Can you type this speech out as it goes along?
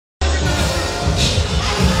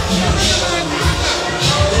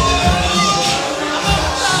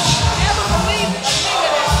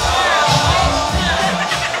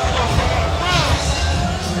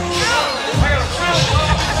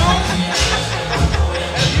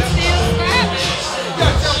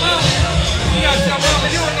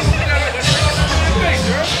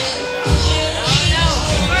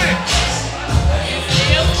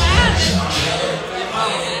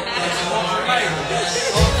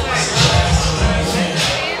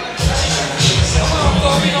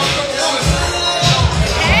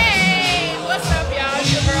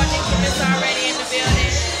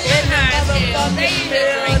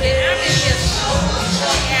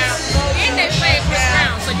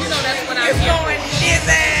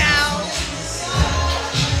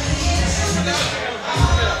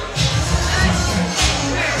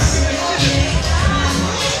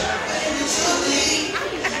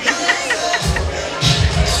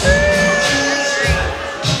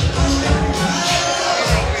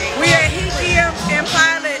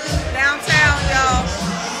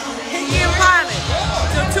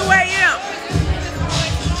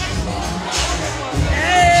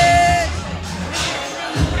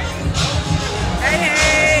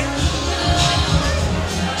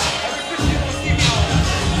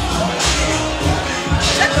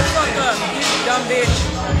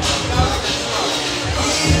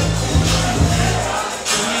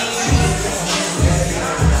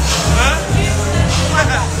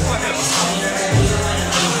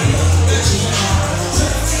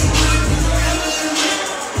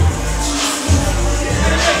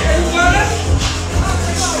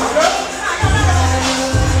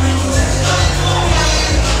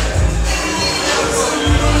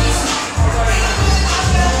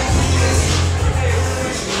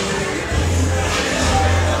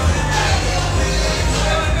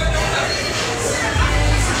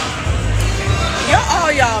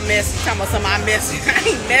y'all messy. Talking about something I'm messy. I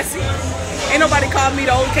ain't messy. Ain't nobody call me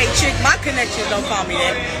the okay chick. My connections don't call me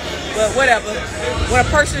that. But whatever. When a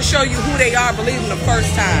person show you who they are, believe them the first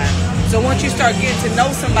time. So once you start getting to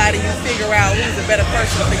know somebody, you figure out who's a better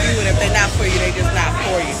person for you. And if they're not for you, they just not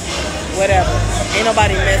for you. Whatever. Ain't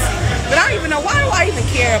nobody messy. But I don't even know, why do I even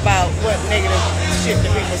care about what negative shit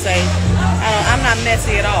that people say? I'm not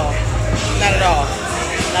messy at all. Not at all.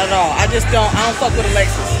 Not at all. I don't fuck with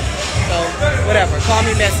Alexis. So, whatever. Call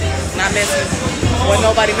me messy. Not messy. Wasn't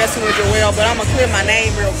nobody messing with Joelle, but I'm going to clear my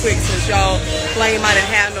name real quick since y'all claim I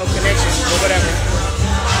didn't have no connection or whatever.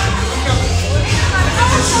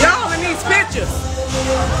 Y'all in these pictures.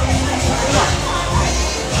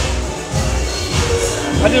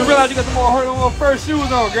 I didn't realize you got the more hurt on my first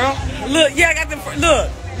shoes on, girl. Look, yeah, I got them.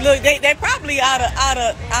 Look, they probably out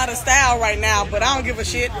of style right now, but I don't give a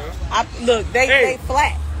shit. They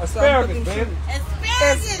flat. Asparagus, so man.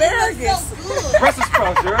 Asparagus. So Brussels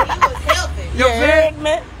sprouts, girl. He was healthy. You know what I'm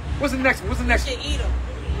saying? What's the next one? What's the next one? You should eat them.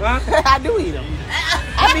 Huh? I do eat them.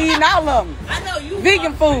 I be eating all of them. I know you.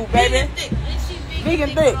 Vegan food, baby. Vegan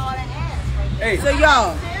thick. Hey. So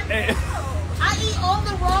y'all. Hey. I eat all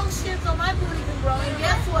the wrong shit so my booty can grow, and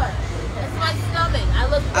guess what? It's my stomach.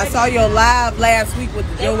 I saw your live last week with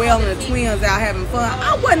Joelle and the twins out having fun.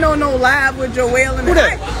 I wasn't on no live with Joelle and the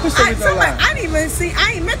twins. I didn't even see.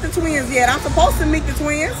 I ain't met the twins yet. I'm supposed to meet the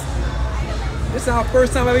twins. This is our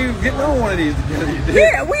first time I've even getting on one of these together.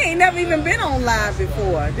 Yeah, we ain't never even been on live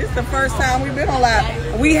before. This is the first time we've been on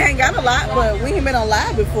live. We hang out a lot, but we ain't been on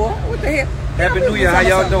live before. What the hell? Happy New Year. How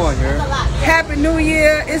y'all doing, girl? Happy New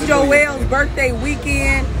Year. It's Joelle's birthday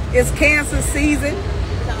weekend. It's cancer season.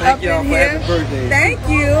 Thank y'all for happy birthday. Thank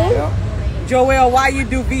you. Yep. Joelle, why you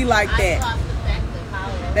do V like that?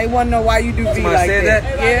 They want to know why you do V like that.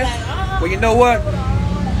 Yeah. Well, you know what?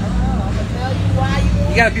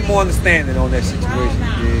 You gotta be more understanding on that situation,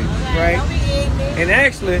 you dig? Right. And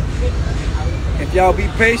actually, if y'all be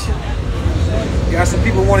patient, you got some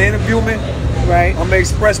people want to interview me. Right. I'm gonna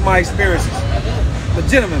express my experiences.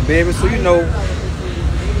 Legitimate, baby. So you know,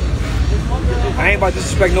 I ain't about to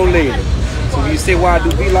disrespect no lady. So when you say why I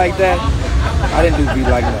do be like that, I didn't do be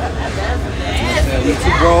like that. You know what I'm saying? We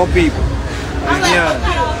two grown people. Let's be honest.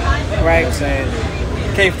 Right. You know what I'm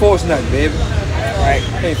saying? Can't force nothing, baby. Right.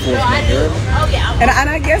 Can't force nothing, girl. And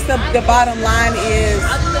I guess the bottom line is,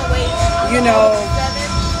 you know,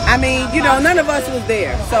 I mean, you know, none of us was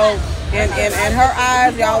there. So in her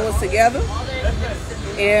eyes, y'all was together.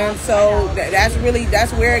 And so that's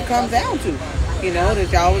where it comes down to, you know,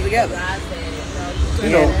 that y'all was together. You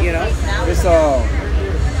know, it's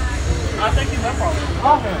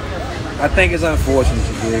I think it's unfortunate,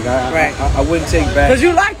 you dig. I wouldn't take back. Because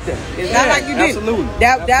you liked him. It's not like you didn't. Absolutely.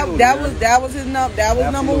 That was his number. That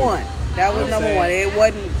was number one. That was number one. It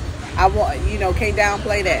wasn't. Can't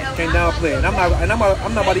downplay that. Can't downplay it. And I'm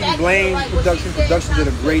not about to even blame production. Production did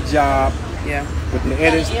a great job. Yeah. With the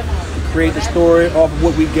edits, to create the story off of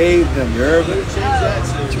what we gave them. You heard me?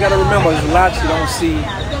 But you gotta remember, there's a lot you don't see,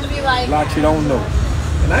 a lot you don't know.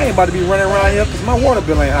 And I ain't about to be running around here because my water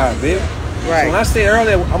bill ain't high, baby. Right. So when I say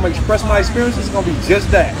earlier, I'm gonna express my experiences, it's gonna be just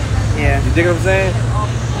that. Yeah. You dig what I'm saying?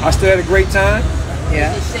 I still had a great time.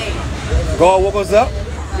 Yeah. God woke us up.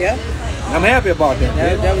 Yeah. I'm happy about that.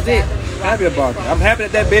 That was it. Happy about that. I'm happy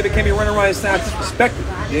that baby can't be running around and sound disrespected.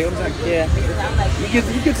 You know what I'm saying? Yeah.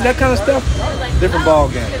 You get to that kind of stuff, different ball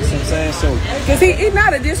game. You know what I'm saying? So because he's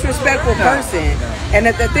not a disrespectful person. And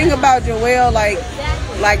the thing about Joelle,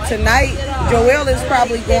 like tonight, Joelle is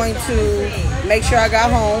probably going to make sure I got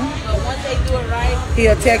home.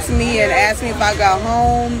 He'll text me and ask me if I got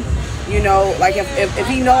home. You know, like if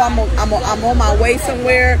he know I'm on my way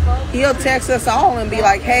somewhere, he'll text us all and be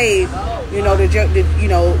like, hey, you know,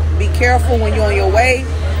 be careful when you're on your way.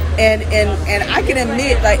 And I can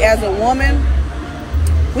admit, like, as a woman,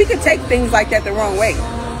 we could take things like that the wrong way.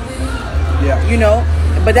 Yeah. You know,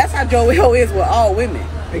 but that's how Joelle is with all women.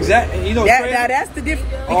 Exactly. You know, now that's the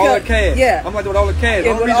difference. All the cast. Yeah. I'm like with all the cast.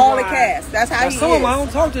 Yeah, with all the cast. That's how he is. Some of them I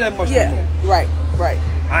don't talk to that much anymore. Right.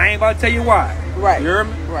 I ain't about to tell you why. Right. You hear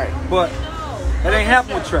me? Right. But that ain't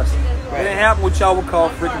happen with Tressa. Right. It ain't happen with y'all would call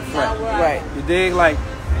freaking frat. Right. You dig? Like,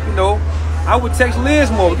 you know, I would text Liz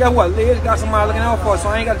more. But guess what? Liz got somebody looking out for us, so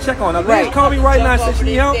I ain't got to check on her. Right. Liz called me right now and said she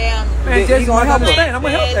need help. Man, Jay's gonna help understand. I'm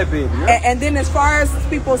gonna help that baby. Right? And then as far as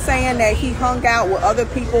people saying that he hung out with other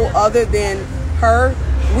people other than her,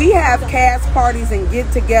 we have cast parties and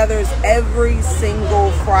get-togethers every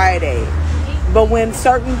single Friday. But when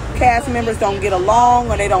certain cast members don't get along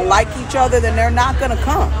or they don't like each other, then they're not going to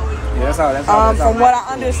come. Yeah, that's how from what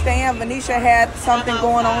I understand, Venetia had something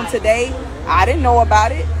going on today. I didn't know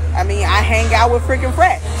about it. I mean, I hang out with freaking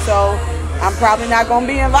Frat. So, I'm probably not going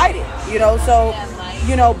to be invited, you know, so,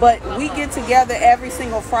 you know, but we get together every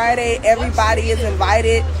single Friday. Everybody is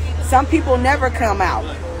invited. Some people never come out.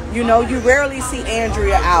 You know, you rarely see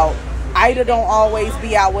Andrea out. Ida don't always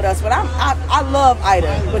be out with us, but I love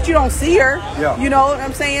Ida, but you don't see her. Yeah. You know what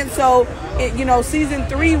I'm saying? So, you know, season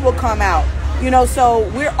 3 will come out. You know, so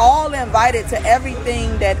we're all invited to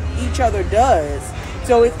everything that each other does.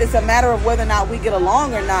 So it's a matter of whether or not we get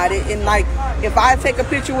along or not. And like, if I take a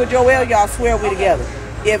picture with Joelle, y'all swear we together.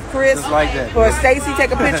 If Chris like that, or Stacy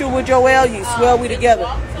take a picture with Joelle, you swear we together.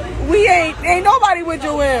 We ain't nobody with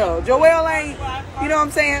Joelle. Joelle ain't, you know what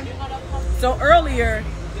I'm saying? So earlier,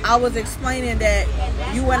 I was explaining that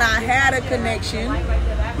you and I had a connection.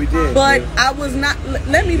 We did. But I was not,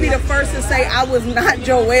 let me be the first to say I was not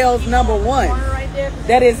Joelle's number one.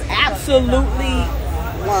 That is absolutely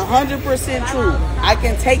 100% true. I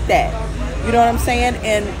can take that. You know what I'm saying?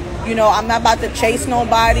 And, you know, I'm not about to chase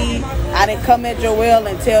nobody. I didn't come at Joelle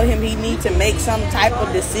and tell him he needs to make some type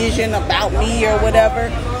of decision about me or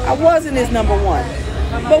whatever. I wasn't his number one.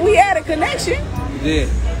 But we had a connection. We did.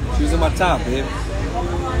 She was in my top, babe.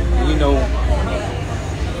 And, you know,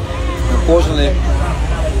 unfortunately,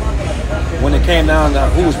 when it came down to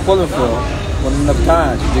who was pulling for her, wasn't enough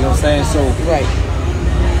time. You know what I'm saying? So, right.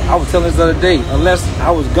 I was telling this the other day, unless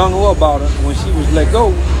I was gung-ho about her when she was let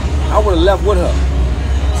go, I would have left with her.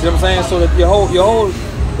 See what I'm saying? So that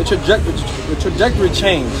the trajectory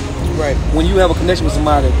changed. Right. When you have a connection with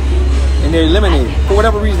somebody and they're eliminated. For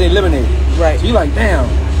whatever reason, they're eliminated. Right. So you're like, damn,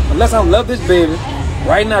 unless I love this baby,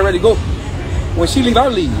 right now, ready to go. When she leave, I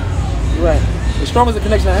leave. Right. As strong as the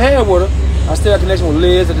connection I had with her, I still had a connection with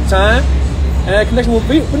Liz at the time, and I had a connection with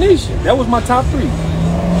Benicia. That was my top 3.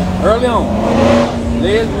 Early on.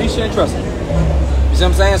 Liz, Benicia, and Tressa. You see what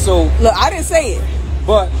I'm saying? So look, I didn't say it.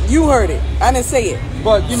 But you heard it. I didn't say it.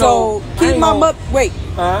 But you know, so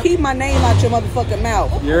keep my name out your motherfucking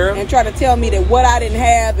mouth. Yeah. And try to tell me that what I didn't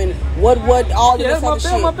have and what all of this other shit.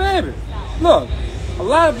 That's my baby. Look, a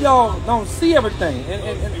lot of y'all don't see everything,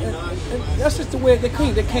 and that's just the way they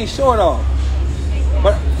can't show it all.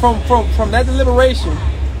 But from that deliberation,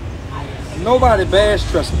 nobody bashed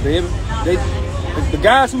Tressa, baby. The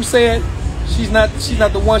guys who said she's not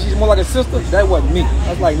the one, she's more like a sister, that wasn't me. I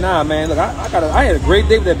was like, nah, man, look, I had a great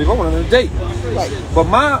date with that baby. I went on a date. Right. But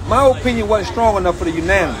my opinion wasn't strong enough for the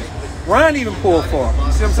unanimous. Ryan even pulled for her.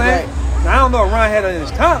 You see what I'm saying? Right. Now, I don't know if Ryan had her in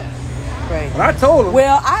his top. Right. But I told him.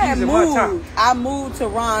 Well, I moved to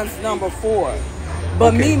Ron's number 4.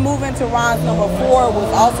 But me moving to Ron's number 4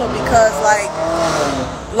 was also because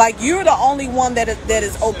like you're the only one that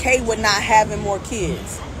is okay with not having more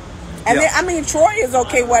kids. And then, I mean, Troy is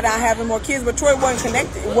okay with not having more kids, but Troy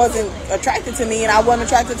wasn't attracted to me, and I wasn't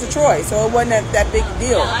attracted to Troy, so it wasn't that big a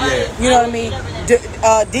deal. Yeah. You know what I mean?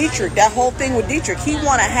 Dietrich, that whole thing with Dietrich, he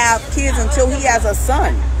want to have kids until he has a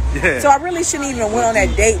son. Yeah. So I really shouldn't even went on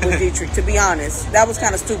that date with Dietrich, to be honest. That was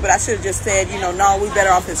kind of stupid. I should have just said, you know, no, we better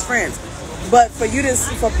off as friends. But for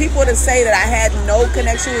people to say that I had no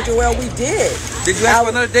connection with Joelle, we did. Did you ask for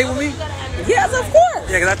another date with me? Yes, of course.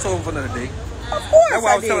 Yeah, because I told him for another date. Of course. That's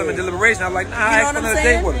why I was telling him in deliberation. I was like, nah, I asked for another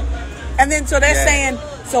date with him. And then so they're saying,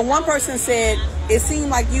 so one person said it seemed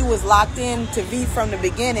like you was locked in to V from the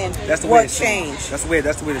beginning. That's the what way changed. That's the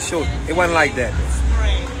way to show it. It wasn't like that.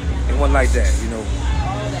 It wasn't like that, you know.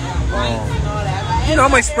 I'm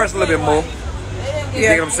gonna express a little bit more. You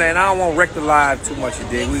know what I'm saying? I don't want to wreck the live too much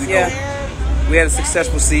today. We had a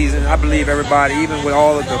successful season. I believe everybody, even with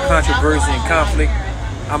all of the controversy and conflict,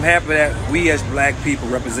 I'm happy that we as black people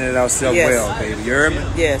represented ourselves well, baby. You heard me?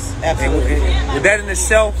 Yes, absolutely. And with that in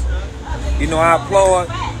itself, you know, I applaud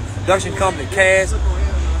production company, cast.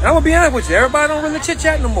 And I'm gonna be honest with you, everybody don't really chit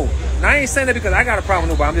chat no more. And I ain't saying that because I got a problem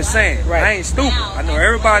with nobody. I'm just saying, I ain't stupid. I know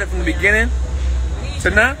everybody from the beginning to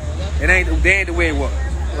now. They ain't the way it was.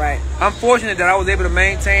 Right. I'm fortunate that I was able to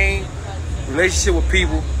maintain a relationship with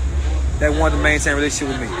people that wanted to maintain a relationship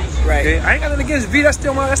with me. Right. Okay? I ain't got nothing against V. That's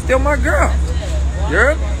still my girl. You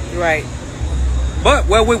heard me? Right. But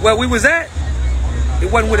where we was at,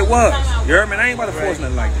 it wasn't what it was. You heard me? I ain't about to force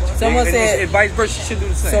nothing like that. Someone said, and vice versa, you should do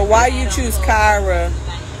the same. So why you choose Kyra?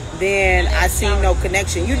 Then I see no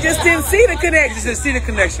connection. You just didn't see the connection. You just didn't see the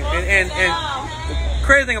connection. And the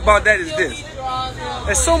crazy thing about that is this.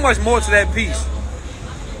 There's so much more to that piece.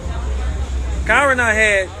 Kyra and I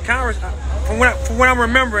had, from what I'm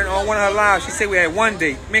remembering on one of her lives, she said we had one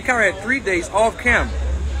date. Me and Kyra had 3 dates off camera.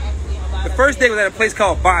 The first date was at a place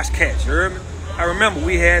called Bosch Catch, you heard me? I remember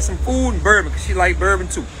we had some food and bourbon, because she liked bourbon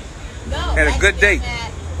too. Had a good date.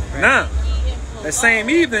 Now, that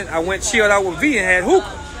same evening, I went chilled out with V and had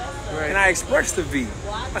hookah. And I expressed to V.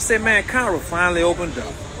 I said, man, Kyra finally opened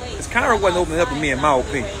up. Because Kyra wasn't opening up to me, in my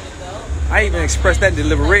opinion. I even expressed that in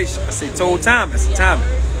deliberation. I said, told Tommy,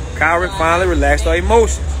 Kyra finally relaxed our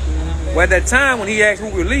emotions. Well, at that time, when he asked who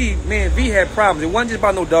would leave, me and V had problems. It wasn't just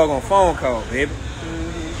about no doggone phone call, baby.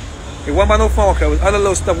 It wasn't about no phone call. It was other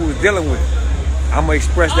little stuff we was dealing with. I'm going to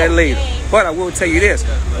express that later. But I will tell you this.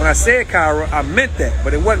 When I said Kyra, I meant that.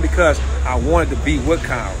 But it wasn't because I wanted to be with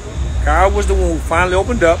Kyra. Kyra was the one who finally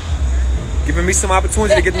opened up, giving me some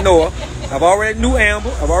opportunity to get to know her. I've already knew Amber.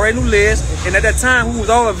 I've already knew Liz. And at that time, who was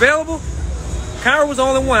all available, Kyra was the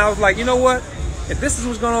only one. I was like, you know what? If this is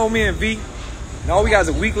what's going on with me and V, and all we got is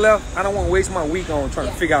a week left, I don't want to waste my week on trying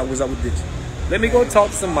to figure out what's up with this. Let me go talk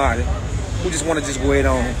to somebody who just want to just go ahead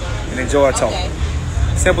on and enjoy talking.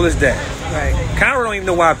 Simple as that. Right. Kyra don't even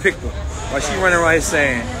know why I picked her. While she running around here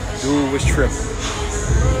saying, dude was tripping.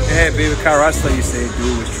 Yeah, baby, Kyra, I saw you say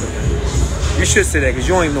dude was tripping. You should say that because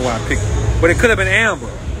you don't even know why I picked her. But it could have been Amber.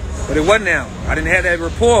 But it wasn't Amber. I didn't have that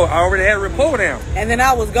rapport. I already had a rapport with Amber. And then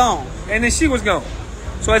I was gone. And then she was gone.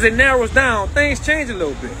 So as it narrows down, things change a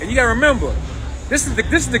little bit. And you got to remember, this is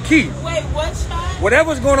the key. Wait, what shot?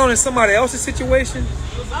 Whatever's going on in somebody else's situation,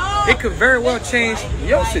 it could very well change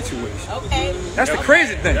your situation. Okay. That's the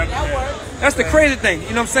crazy thing. That works. That's the crazy thing. You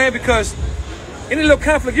know what I'm saying? Because any little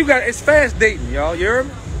conflict you got, it's fast dating, y'all. You heard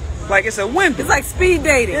me? Like it's a window. It's like speed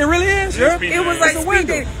dating. It really is. It was like speed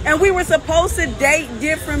dating. And we were supposed to date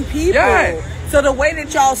different people. Yeah. So the way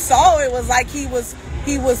that y'all saw it was like he was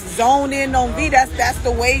zoned in on V. That's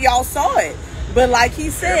the way y'all saw it. But like he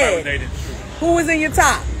said, who was in your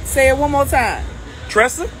top? Say it one more time.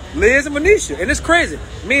 Tressa, Liz, and Manisha. And it's crazy.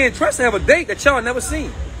 Me and Tressa have a date that y'all never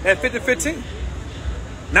seen at 50-15.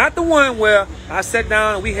 Not the one where I sat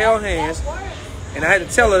down and we held hands and I had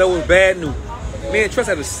to tell her that was bad news. Me and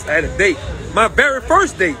Tressa had a date. My very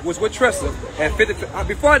first date was with Tressa at 50.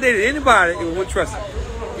 Before I dated anybody, it was with Tressa.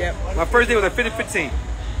 Yep. My first date was at 50-15.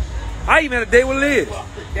 I even had a date with Liz.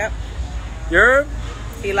 Yep. You heard?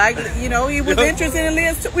 He liked, he was interested in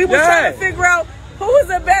Liz too. We were trying to figure out who was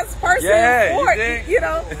the best person for it.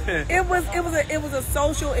 It was a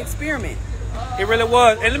social experiment. It really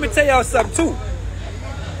was. And let me tell y'all something too.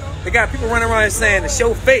 They got people running around saying the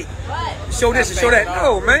show fake, show this and show that.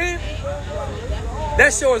 No, man.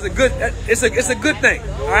 That show is a good. It's a good thing.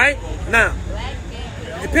 All right. Now,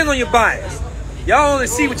 it depends on your bias. Y'all only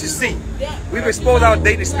see what you see. We've exposed our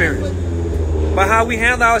dating experience, but how we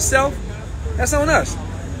handle ourselves, that's on us.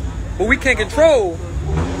 But we can't control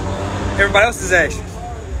everybody else's actions.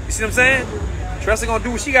 You see what I'm saying? Tressa gonna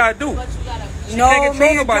do what she gotta do. She can't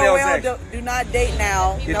control nobody else's actions. Do not date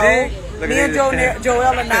now. You no. did? Me and Joel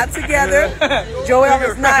are not together. Joel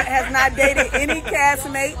has not dated any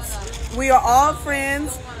castmates. We are all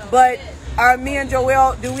friends, but are me and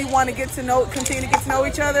Joel, do we want to continue to get to know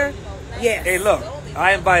each other? Yes. Hey, look,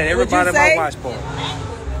 I invited everybody to my watch party.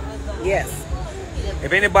 Yes.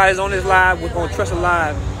 If anybody's on this live, we're gonna Tressa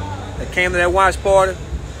Live that came to that watch party,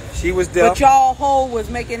 she was there. But y'all was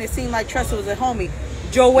making it seem like Tressa was a homie.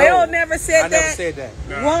 Joel never said that. I never said that.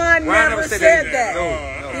 Ron never said that.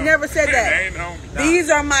 No. He never said that. These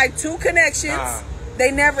are my two connections.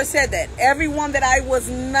 They never said that. Everyone that I was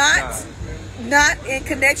not in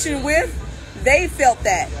connection with, they felt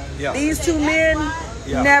that. Yeah. These two men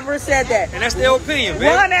never said that. And that's their opinion,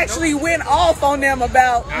 man. Ron actually went off on them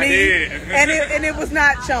about me, and it was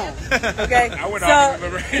not shown. Okay, I went off.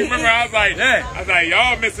 Remember, I was like,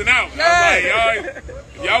 y'all missing out. I was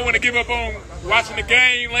like, y'all want to give up on watching the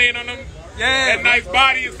game, laying on them that nice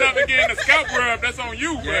body and stuff, and getting the scalp rub. That's on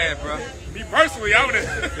you, bro. Yeah, bro. Me personally, I would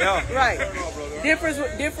have. Right.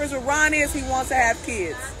 Difference with Ron is he wants to have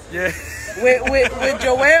kids. Yeah. With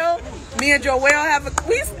Joel, me and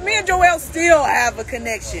Joel still have a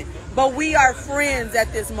connection, but we are friends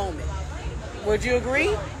at this moment. Would you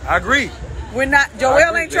agree? I agree. We're not.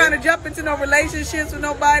 Joel ain't trying to jump into no relationships with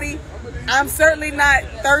nobody. I'm certainly not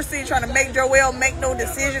thirsty trying to make Joel make no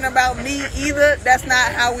decision about me either. That's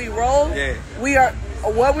not how we roll. Yeah.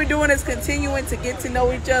 What we're doing is continuing to get to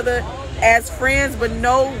know each other as friends, but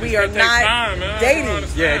no, we are not dating.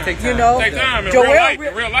 Yeah, it takes time. It takes time. In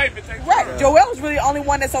real life, it takes time. Right. Joel's really the only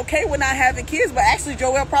one that's okay with not having kids, but actually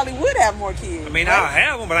Joel probably would have more kids. I mean, I'll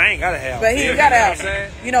have them, but I ain't gotta have them. But he ain't gotta have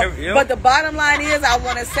them. But the bottom line is, I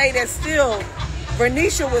want to say that still,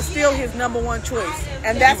 Vernisha was still his number one choice,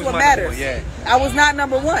 and that's what matters. I was not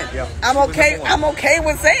number one. Yeah. I'm okay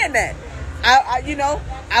with saying that.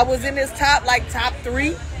 I was in this top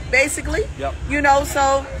 3, basically. Yep.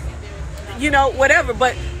 So, whatever.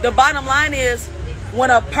 But the bottom line is, when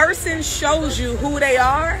a person shows you who they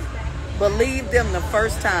are, believe them the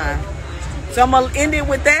first time. So I'm gonna end it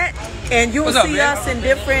with that, and you'll see us in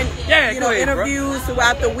different, interviews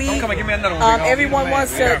throughout the week. Give me another one. Everyone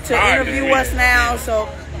wants to interview us now, so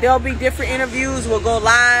There'll be different interviews. We'll go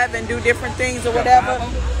live and do different things or whatever.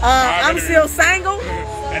 I'm still single.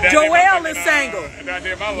 Joelle is single.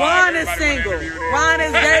 Ron is single. Ron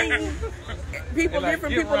is dating.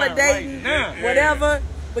 Different people are dating. Whatever.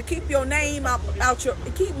 But keep your name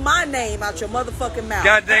keep my name out your motherfucking mouth.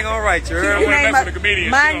 God dang all right, you heard me?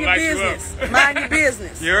 Mind your business. Mind your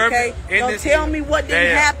business. You heard me? Okay? Don't tell me what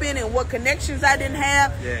didn't happen and what connections I didn't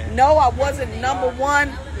have. No, I wasn't number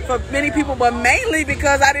one for many people, but mainly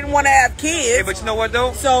because I didn't want to have kids. Yeah, but you know what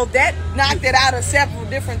though? So that knocked it out of several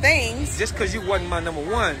different things. Just because you wasn't my number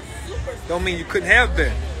one, don't mean you couldn't have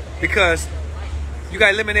been. Because you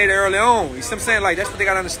got eliminated early on. You see what I'm saying? Like, that's what they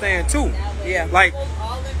got to understand too. Yeah. Like,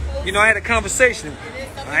 you know, I had a conversation.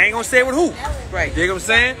 I ain't gonna say with who. Right. You dig what I'm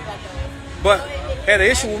saying? But I had an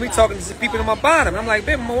issue with me talking to people in my bottom. I'm like,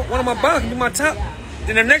 babe, one of my bottoms can be my top.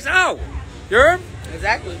 Then the next hour. You heard?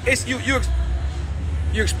 Exactly. It's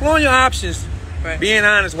you're exploring your options, being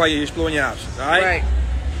honest while you're exploring your options. All right?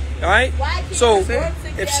 All right? So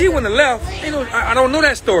if she wouldn't have left, you know, I don't know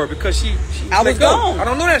that story because she I was gone. I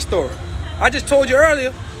don't know that story. I just told you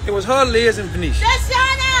earlier it was her, Liz, and Venetia.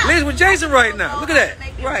 Liz with Jason right now. Look at that.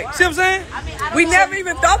 Right. See what I'm saying? We never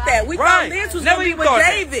even thought that. We thought Liz was going to be with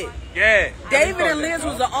David. Yeah. David and Liz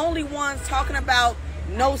was the only ones talking about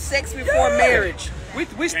no sex before marriage.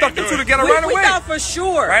 We stuck the two together right away. We thought for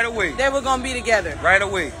sure right away they were going to be together. Right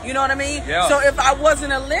away. You know what I mean? Yeah. So if I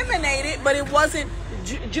wasn't eliminated, but it wasn't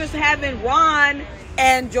just having Ron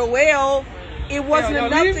and Joelle, it wasn't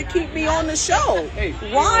enough to keep me on the show.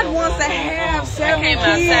 Ron wants to have 7 kids.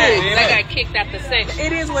 I got kicked out the section.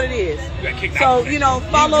 It is what it is. So, you know,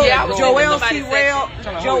 follow Joelle C. Rare.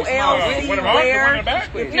 Joelle C. Rare.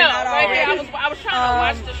 No, right here. I was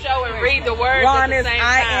trying to watch the show and read the words Ron at the is same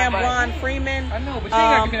I time. am Ron Freeman.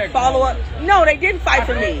 Follow up. No, they didn't fight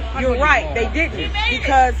for me. You're right. They didn't.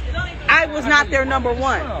 Because I was not their number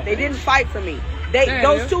one. They didn't fight for me.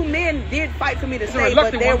 Those 2 men did fight for me to stay,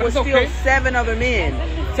 but there were still 7 other men.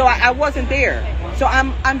 So I wasn't there. So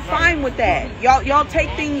I'm fine with that. Y'all take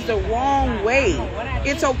things the wrong way.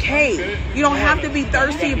 It's okay. You don't have to be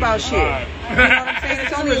thirsty about shit. You know what I'm saying?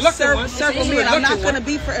 It's only a circle men. I'm not going to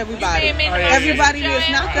be for everybody. Everybody is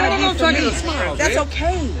not going to be for me. That's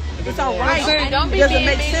okay. It's all right. It doesn't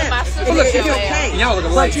make sense. It's okay.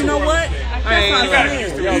 But you know what? That's my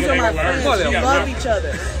friends. These are my friends. We love each other.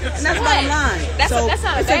 And that's bottom line. So it's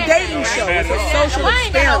a dating show. It's a social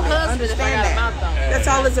experiment. Understand that. That's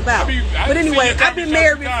all it's about. But anyway, I've been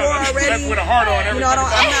married before already. You know,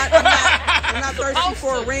 I'm not thirsty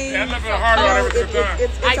for a ring.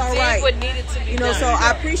 It's all right. You know, so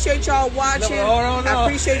I appreciate y'all watching. I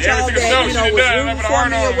appreciate y'all that, you know, was rooting for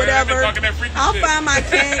me or whatever. I'll find my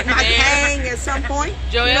hang at some point.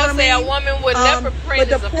 Joelle say a woman with leopard print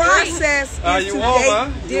but the process is to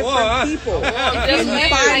date different people. And you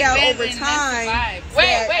find out over time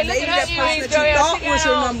that maybe that person that you thought was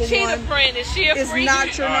your number one is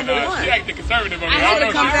not your number one. That's what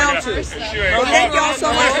it comes down to. But thank y'all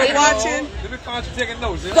so much for watching.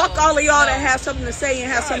 Fuck all of y'all that have something to say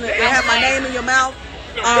and have my name in your mouth.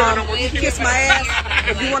 Kiss my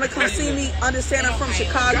ass. If you want to come see me, understand I'm from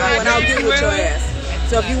Chicago and I'll deal with your ass.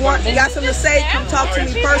 So if you got something to say, come talk to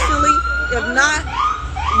me personally. If not,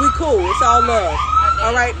 we cool. It's all love.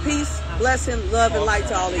 All right, peace, blessing, love, and light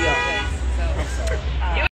to all of y'all.